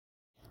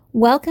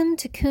Welcome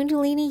to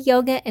Kundalini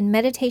Yoga and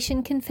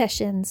Meditation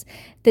Confessions,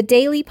 the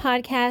daily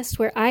podcast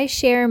where I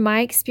share my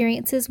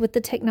experiences with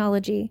the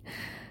technology.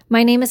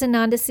 My name is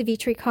Ananda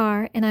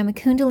Savitrikar, and I'm a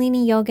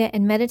Kundalini Yoga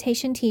and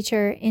Meditation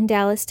teacher in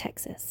Dallas,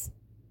 Texas.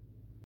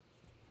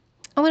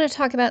 I want to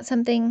talk about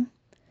something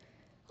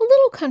a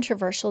little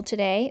controversial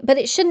today, but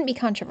it shouldn't be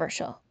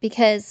controversial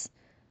because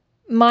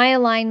my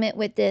alignment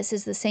with this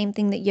is the same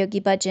thing that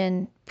Yogi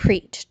Bhajan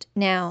preached.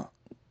 Now,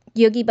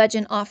 Yogi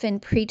Bhajan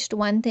often preached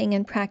one thing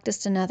and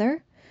practiced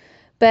another,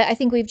 but I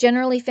think we've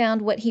generally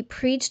found what he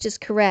preached is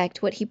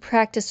correct, what he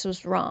practiced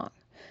was wrong.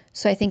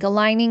 So I think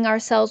aligning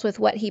ourselves with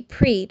what he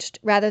preached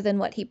rather than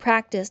what he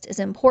practiced is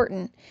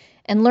important,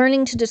 and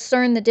learning to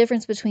discern the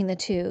difference between the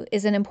two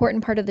is an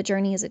important part of the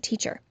journey as a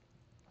teacher.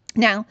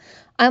 Now,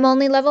 I'm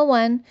only level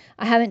 1.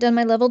 I haven't done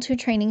my level 2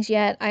 trainings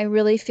yet. I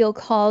really feel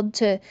called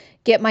to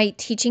get my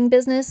teaching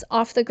business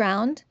off the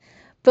ground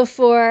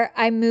before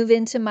I move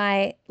into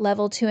my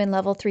level 2 and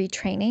level 3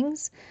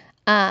 trainings.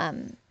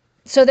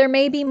 So there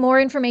may be more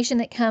information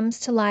that comes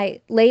to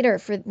light later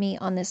for me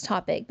on this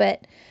topic,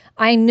 but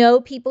I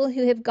know people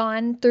who have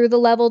gone through the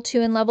level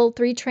 2 and level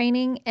 3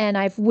 training, and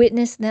I've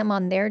witnessed them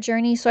on their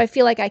journey. So I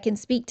feel like I can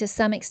speak to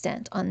some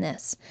extent on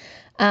this.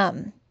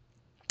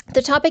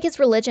 The topic is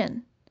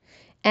religion,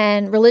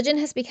 and religion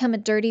has become a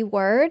dirty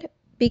word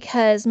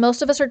because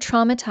most of us are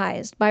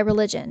traumatized by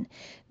religion.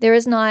 There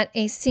is not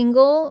a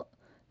single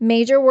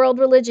major world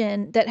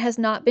religion that has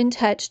not been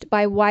touched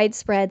by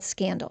widespread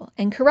scandal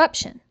and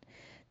corruption.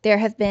 There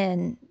have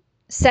been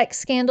sex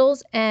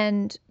scandals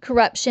and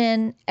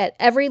corruption at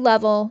every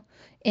level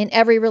in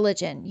every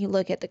religion. You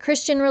look at the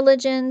Christian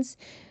religions.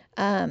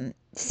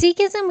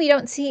 Sikhism, we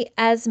don't see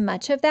as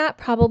much of that,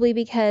 probably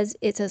because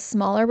it's a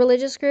smaller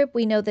religious group.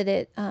 We know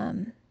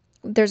that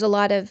there's a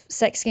lot of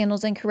sex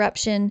scandals and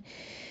corruption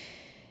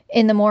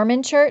in the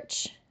Mormon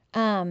church.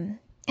 And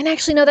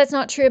actually, no, that's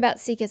not true about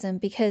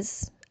Sikhism,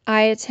 because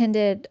I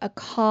attended a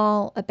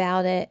call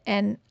about it,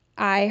 and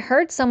I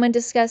heard someone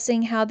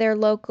discussing how their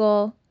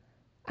local,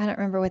 I don't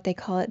remember what they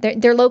call it,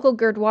 their local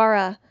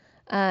Gurdwara,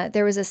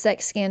 there was a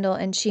sex scandal,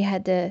 and she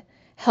had to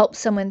help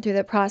someone through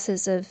the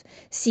process of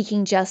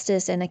seeking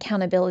justice and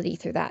accountability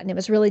through that. And it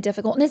was really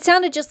difficult. And it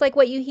sounded just like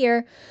what you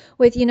hear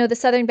with, the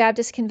Southern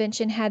Baptist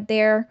Convention had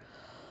their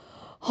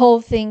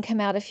whole thing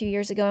come out a few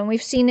years ago. And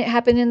we've seen it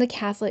happen in the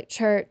Catholic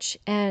Church,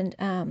 and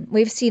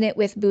we've seen it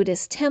with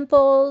Buddhist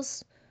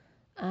temples.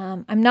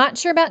 I'm not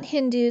sure about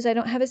Hindus. I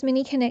don't have as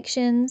many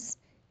connections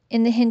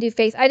in the Hindu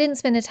faith. I didn't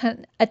spend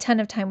a ton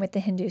of time with the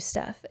Hindu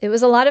stuff. It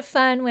was a lot of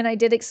fun when I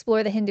did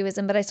explore the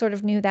Hinduism, but I sort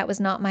of knew that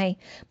was not my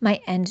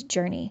end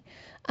journey.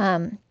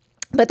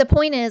 But the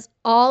point is,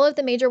 all of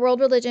the major world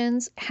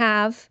religions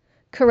have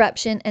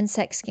corruption and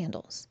sex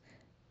scandals.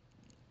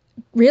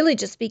 Really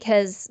just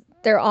because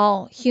they're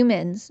all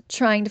humans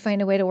trying to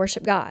find a way to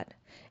worship God.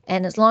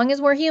 And as long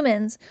as we're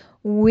humans,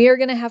 we're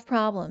going to have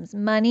problems.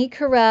 Money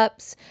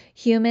corrupts.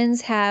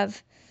 Humans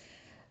have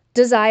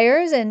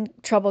desires and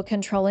trouble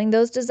controlling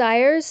those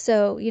desires.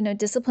 So,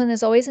 discipline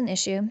is always an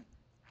issue.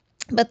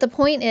 But the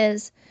point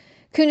is,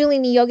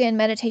 Kundalini Yoga and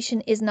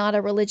meditation is not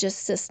a religious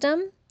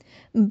system,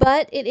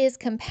 but it is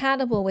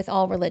compatible with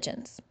all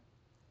religions.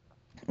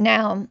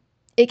 Now,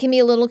 it can be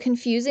a little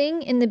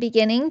confusing in the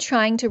beginning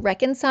trying to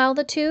reconcile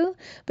the two,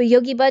 but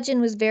Yogi Bhajan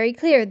was very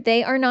clear.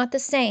 They are not the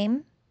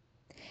same.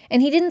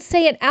 And he didn't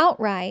say it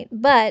outright,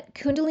 but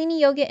Kundalini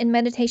Yoga and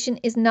meditation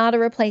is not a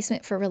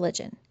replacement for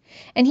religion.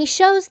 And he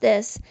shows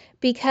this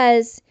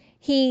because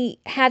he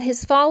had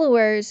his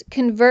followers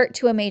convert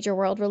to a major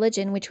world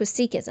religion, which was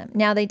Sikhism.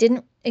 Now, they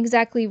didn't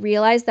exactly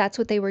realize that's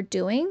what they were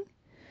doing,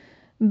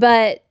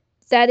 but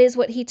that is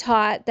what he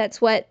taught. That's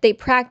what they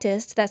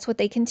practiced. That's what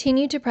they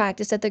continue to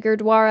practice at the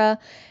Gurdwara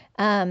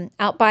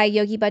out by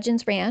Yogi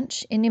Bhajan's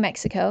ranch in New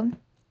Mexico.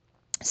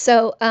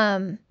 So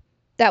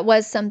that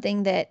was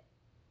something that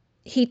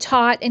he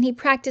taught and he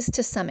practiced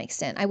to some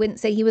extent. I wouldn't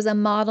say he was a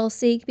model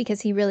Sikh,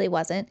 because he really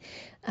wasn't.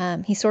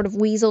 He sort of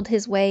weaseled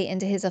his way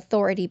into his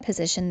authority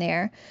position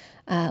there,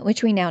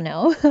 which we now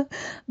know.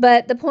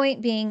 But the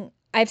point being,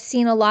 I've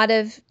seen a lot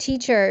of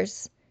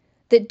teachers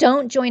that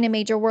don't join a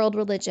major world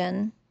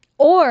religion,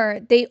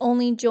 or they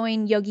only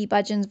join Yogi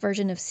Bhajan's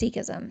version of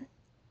Sikhism.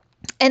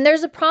 And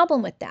there's a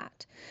problem with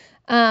that.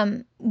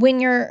 When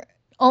you're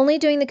only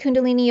doing the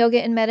Kundalini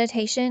Yoga and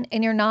meditation,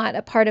 and you're not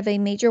a part of a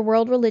major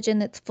world religion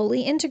that's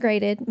fully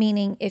integrated,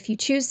 meaning if you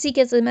choose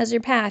Sikhism as your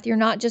path, you're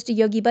not just a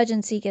Yogi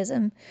Bhajan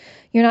Sikhism,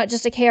 you're not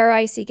just a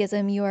KRI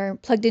Sikhism, you are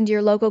plugged into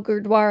your local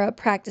Gurdwara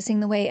practicing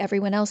the way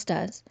everyone else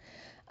does,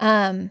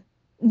 then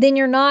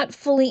you're not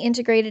fully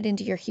integrated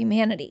into your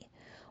humanity.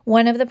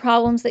 One of the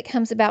problems that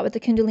comes about with the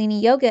Kundalini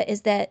Yoga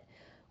is that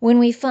when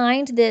we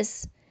find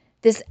this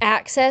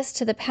access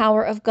to the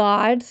power of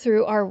God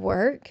through our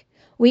work,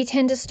 we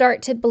tend to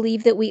start to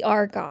believe that we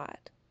are God,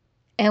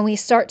 and we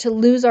start to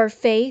lose our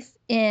faith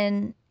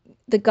in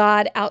the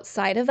God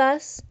outside of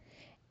us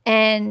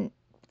and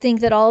think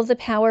that all of the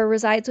power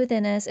resides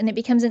within us, and it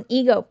becomes an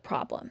ego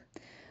problem.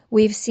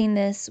 We've seen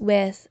this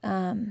with,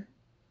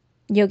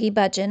 Yogi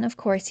Bhajan, of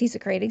course, he's a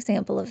great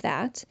example of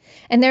that.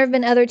 And there have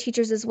been other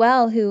teachers as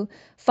well who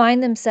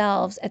find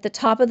themselves at the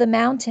top of the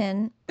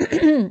mountain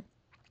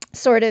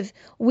sort of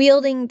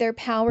wielding their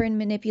power and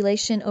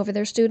manipulation over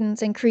their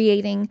students and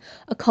creating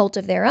a cult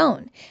of their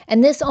own.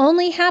 And this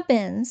only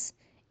happens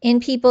in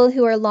people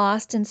who are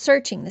lost and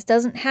searching. This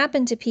doesn't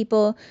happen to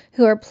people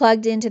who are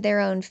plugged into their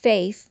own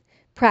faith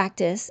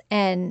practice,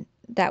 and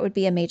that would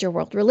be a major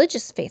world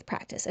religious faith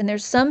practice. And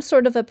there's some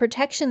sort of a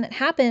protection that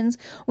happens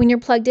when you're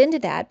plugged into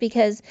that,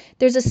 because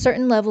there's a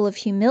certain level of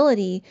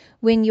humility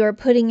when you're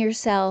putting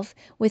yourself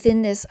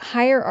within this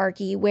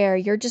hierarchy where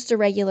you're just a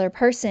regular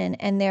person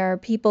and there are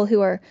people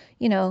who are,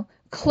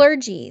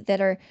 clergy that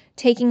are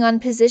taking on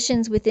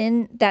positions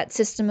within that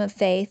system of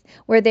faith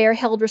where they are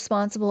held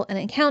responsible and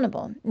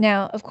accountable.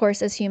 Now, of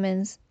course, as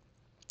humans,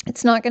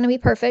 it's not going to be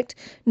perfect.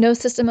 No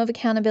system of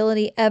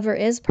accountability ever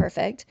is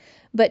perfect.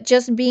 But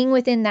just being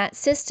within that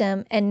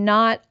system and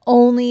not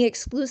only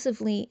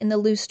exclusively in the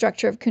loose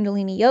structure of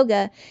Kundalini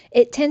yoga,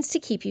 it tends to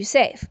keep you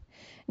safe.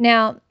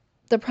 Now,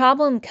 the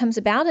problem comes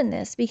about in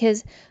this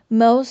because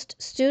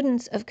most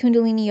students of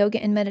Kundalini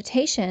yoga and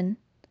meditation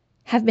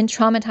have been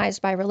traumatized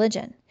by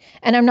religion.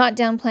 And I'm not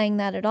downplaying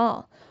that at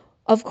all.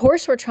 Of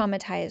course, we're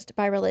traumatized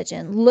by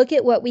religion. Look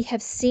at what we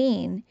have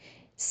seen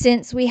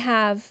since we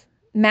have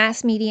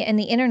mass media and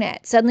the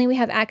internet. Suddenly we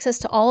have access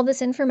to all of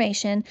this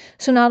information.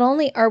 So not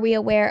only are we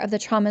aware of the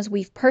traumas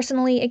we've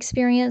personally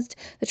experienced,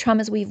 the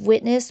traumas we've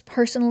witnessed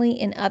personally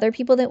in other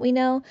people that we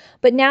know,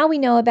 but now we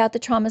know about the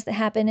traumas that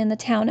happen in the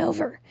town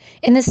over,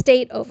 in the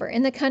state over,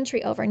 in the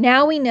country over.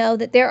 Now we know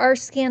that there are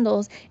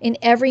scandals in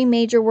every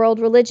major world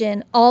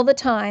religion all the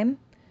time,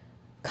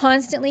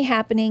 constantly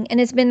happening,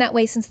 and it's been that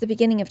way since the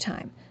beginning of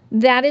time.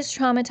 That is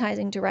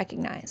traumatizing to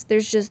recognize.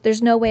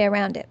 There's no way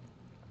around it.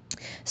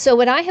 So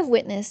what I have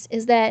witnessed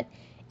is that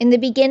in the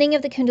beginning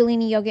of the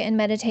Kundalini yoga and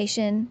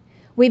meditation,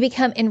 we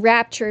become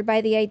enraptured by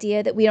the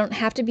idea that we don't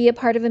have to be a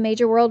part of a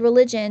major world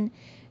religion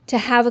to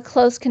have a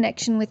close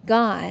connection with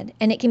God,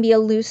 and it can be a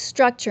loose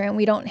structure, and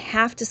we don't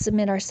have to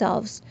submit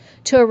ourselves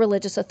to a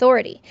religious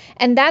authority.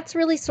 And that's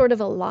really sort of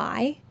a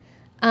lie,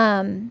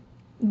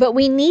 but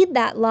we need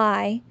that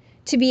lie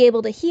to be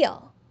able to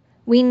heal.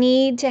 We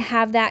need to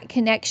have that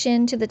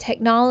connection to the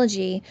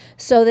technology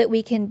so that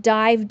we can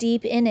dive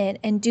deep in it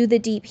and do the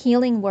deep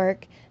healing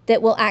work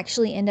that will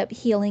actually end up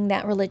healing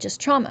that religious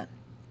trauma.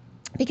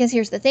 Because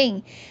here's the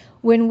thing,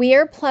 when we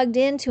are plugged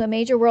into a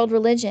major world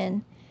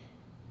religion,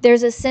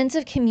 there's a sense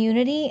of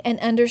community and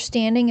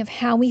understanding of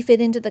how we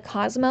fit into the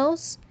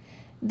cosmos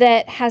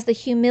that has the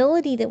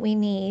humility that we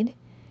need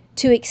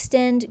to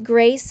extend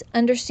grace,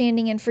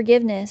 understanding, and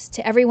forgiveness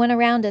to everyone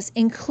around us,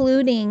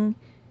 including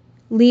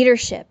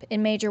leadership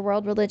in major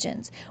world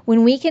religions.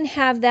 When we can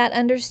have that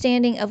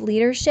understanding of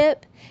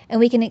leadership and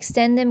we can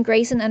extend them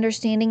grace and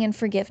understanding and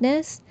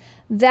forgiveness,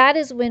 that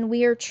is when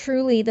we are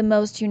truly the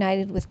most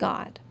united with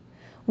God.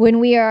 When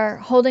we are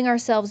holding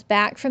ourselves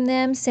back from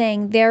them,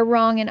 saying they're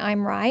wrong and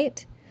I'm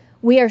right,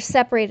 we are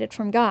separated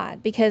from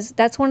God, because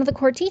that's one of the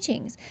core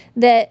teachings,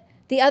 that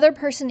the other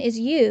person is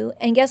you,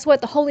 and guess what?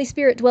 The Holy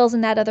Spirit dwells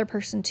in that other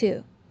person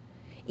too.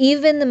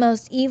 Even the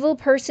most evil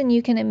person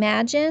you can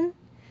imagine,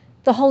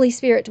 the Holy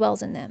Spirit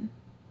dwells in them.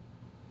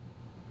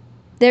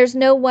 There's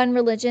no one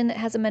religion that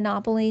has a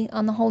monopoly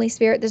on the Holy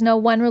Spirit. There's no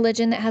one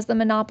religion that has the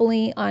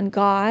monopoly on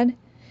God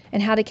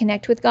and how to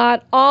connect with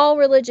God. All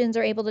religions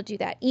are able to do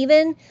that.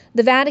 Even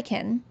the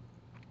Vatican,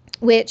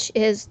 which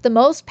is the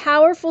most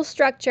powerful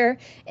structure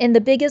and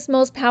the biggest,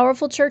 most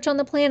powerful church on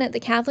the planet,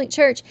 the Catholic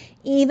Church,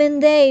 even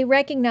they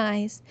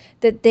recognize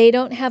that they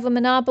don't have a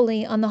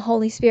monopoly on the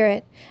Holy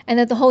Spirit and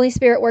that the Holy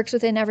Spirit works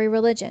within every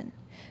religion.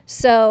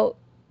 So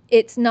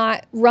it's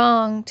not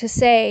wrong to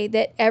say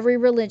that every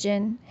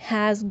religion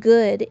has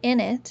good in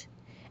it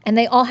and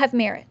they all have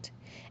merit.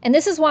 And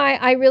this is why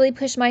I really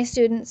push my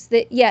students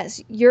that,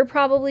 yes, you're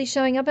probably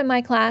showing up in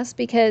my class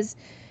because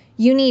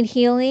you need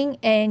healing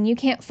and you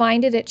can't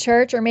find it at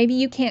church, or maybe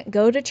you can't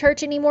go to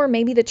church anymore.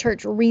 Maybe the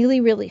church really,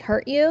 really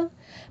hurt you.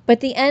 But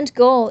the end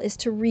goal is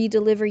to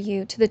re-deliver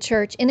you to the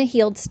church in a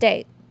healed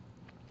state.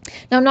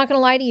 Now, I'm not going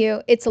to lie to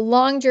you. It's a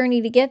long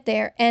journey to get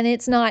there and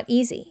it's not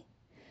easy.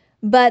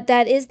 But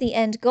that is the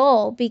end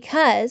goal,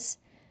 because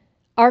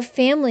our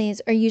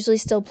families are usually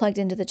still plugged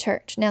into the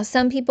church. Now,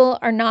 some people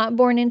are not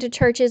born into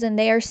churches and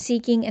they are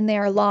seeking and they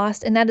are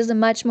lost, and that is a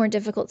much more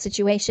difficult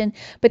situation.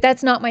 But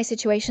that's not my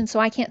situation, so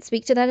I can't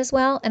speak to that as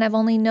well. And I've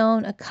only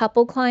known a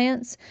couple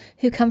clients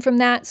who come from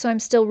that, so I'm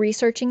still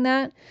researching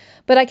that.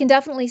 But I can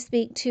definitely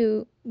speak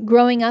to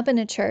growing up in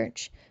a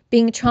church,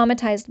 being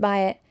traumatized by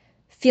it,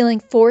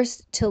 feeling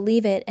forced to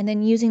leave it, and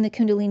then using the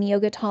Kundalini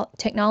yoga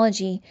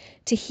technology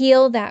to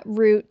heal that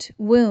root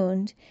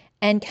wound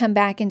and come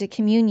back into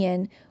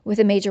communion with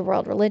a major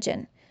world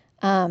religion.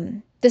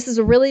 This is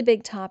a really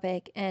big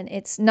topic, and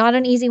it's not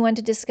an easy one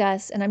to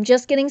discuss, and I'm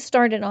just getting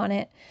started on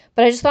it.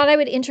 But I just thought I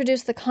would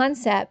introduce the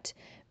concept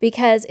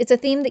because it's a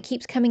theme that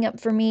keeps coming up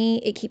for me.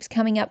 It keeps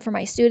coming up for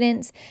my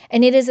students,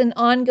 and it is an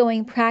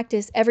ongoing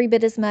practice every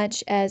bit as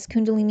much as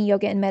Kundalini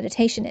yoga and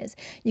meditation is.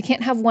 You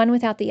can't have one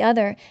without the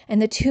other,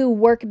 and the two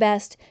work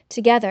best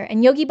together.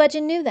 And Yogi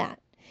Bhajan knew that.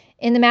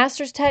 In the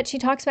Master's Touch, he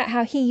talks about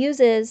how he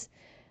uses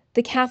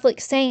the Catholic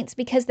saints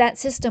because that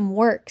system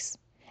works.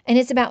 And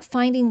it's about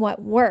finding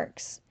what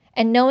works.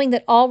 And knowing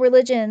that all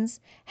religions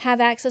have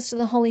access to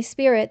the Holy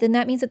Spirit, then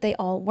that means that they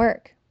all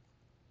work.